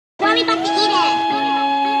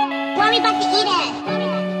about to eat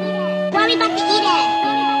it. Why we about to eat it?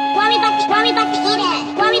 Why we about to eat it? Why we about to eat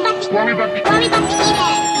it? Why we about to eat it? Why we about to eat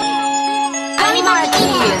it? Why we about to eat it?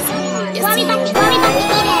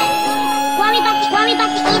 Why we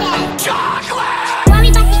about to eat it? Chocolate. Why we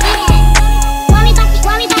about to eat it? Why we about to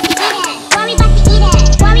eat it? Why we about to eat it? Why we about to eat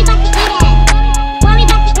it? Why we about to eat it? Why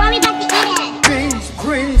we about to eat it? Greens,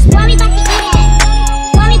 greens. Why we about to eat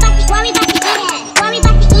it? Why we about to eat it? Why we about to eat it? Why we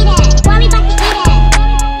about to eat it? Why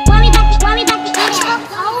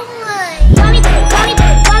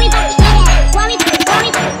we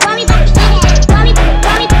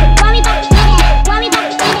about to eat it? Why we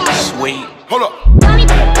about to eat it? Sweet. Hold up.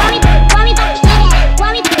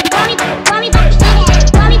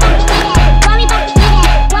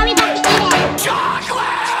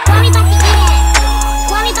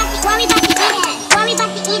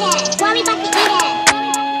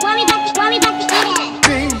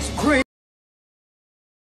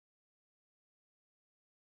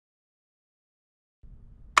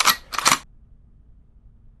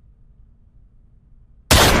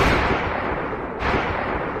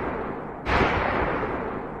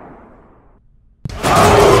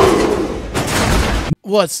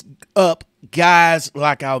 What's up, guys?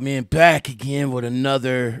 Lockoutmen back again with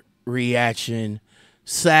another reaction,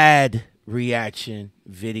 sad reaction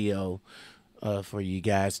video for you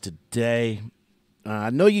guys today. I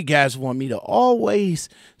know you guys want me to always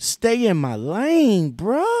stay in my lane,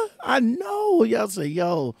 bruh. I know y'all say,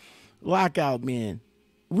 yo, Lockoutmen,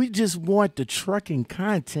 we just want the trucking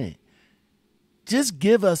content. Just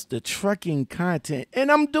give us the trucking content.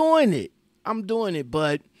 And I'm doing it.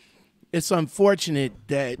 But it's unfortunate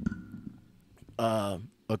that a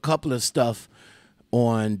couple of stuff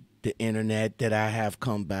on the internet that I have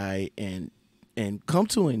come by and come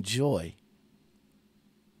to enjoy,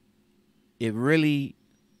 it really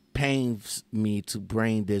pains me to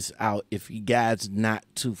bring this out. If you guys not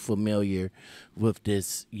too familiar with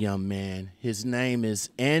this young man, his name is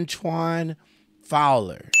Antwain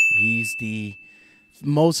Fowler. He's the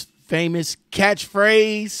most famous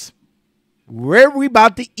catchphrase, "Where we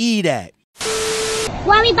about to eat at?"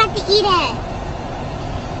 Why we about to eat it?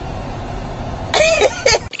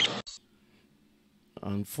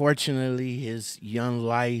 Unfortunately, his young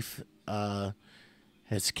life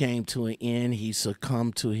has came to an end. He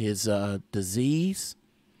succumbed to his disease,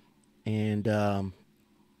 and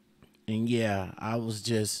yeah, I was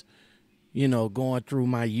just, going through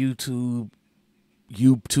my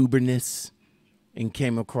YouTuberness and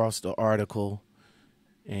came across the article,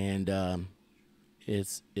 and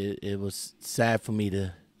it was sad for me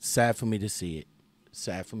to see it.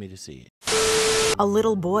 A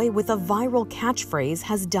little boy with a viral catchphrase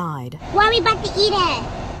has died. Why we about to eat it?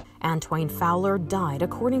 Antwain Fowler died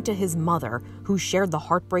according to his mother, who shared the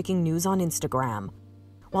heartbreaking news on Instagram.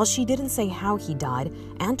 While she didn't say how he died,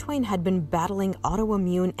 Antwain had been battling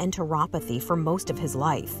autoimmune enteropathy for most of his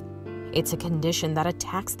life. It's a condition that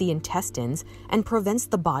attacks the intestines and prevents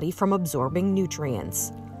the body from absorbing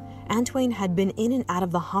nutrients. Antwain had been in and out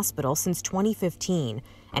of the hospital since 2015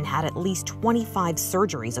 and had at least 25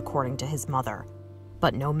 surgeries, according to his mother.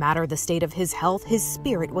 But no matter the state of his health, his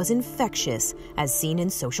spirit was infectious, as seen in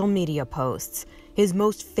social media posts. His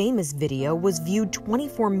most famous video was viewed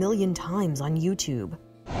 24 million times on YouTube.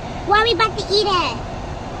 Why we about to eat it?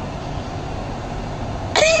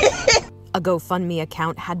 A GoFundMe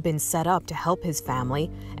account had been set up to help his family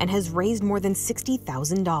and has raised more than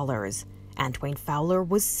 $60,000. Antwain Fowler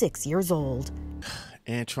was 6 years old.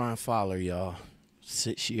 Antwain Fowler, y'all.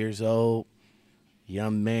 6 years old,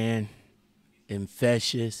 young man,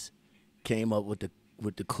 infectious, came up with the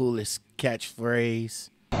coolest catchphrase.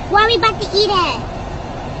 Why we about to eat it?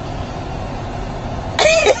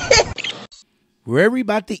 Where we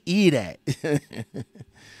about to eat at?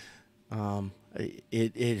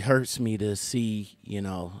 It hurts me to see,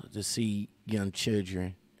 young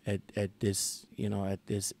children at this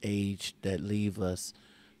age that leave us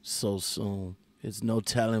so soon. There's no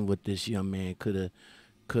telling what this young man could have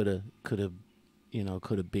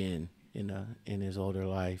been in his older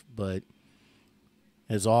life. But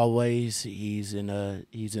as always, he's in a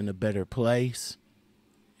better place.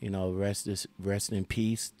 Rest in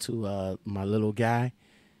peace to my little guy,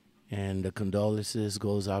 and the condolences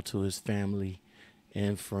goes out to his family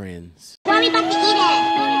and friends. Why we about to eat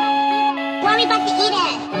it? Why we about to eat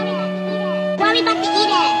it? Why we about to eat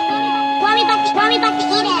it? Why we about to eat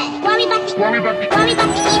it? Why we about to eat it? Why we about to eat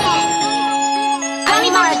it? Why we about to eat it?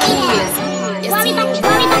 Why we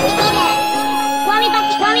about to eat it? Why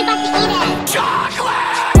we about to eat it?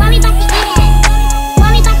 Chocolate. Why we about to eat it? Why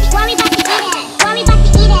we about to eat it? Why we about to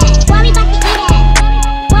eat it? Why we about to eat it?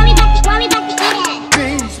 Why we about to eat it?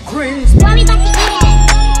 Greens, greens.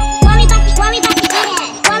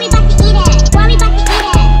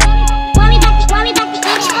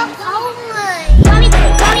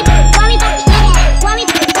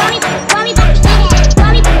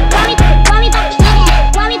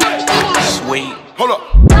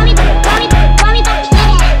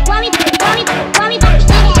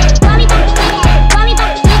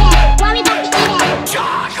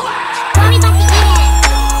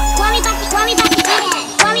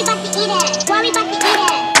 What we about to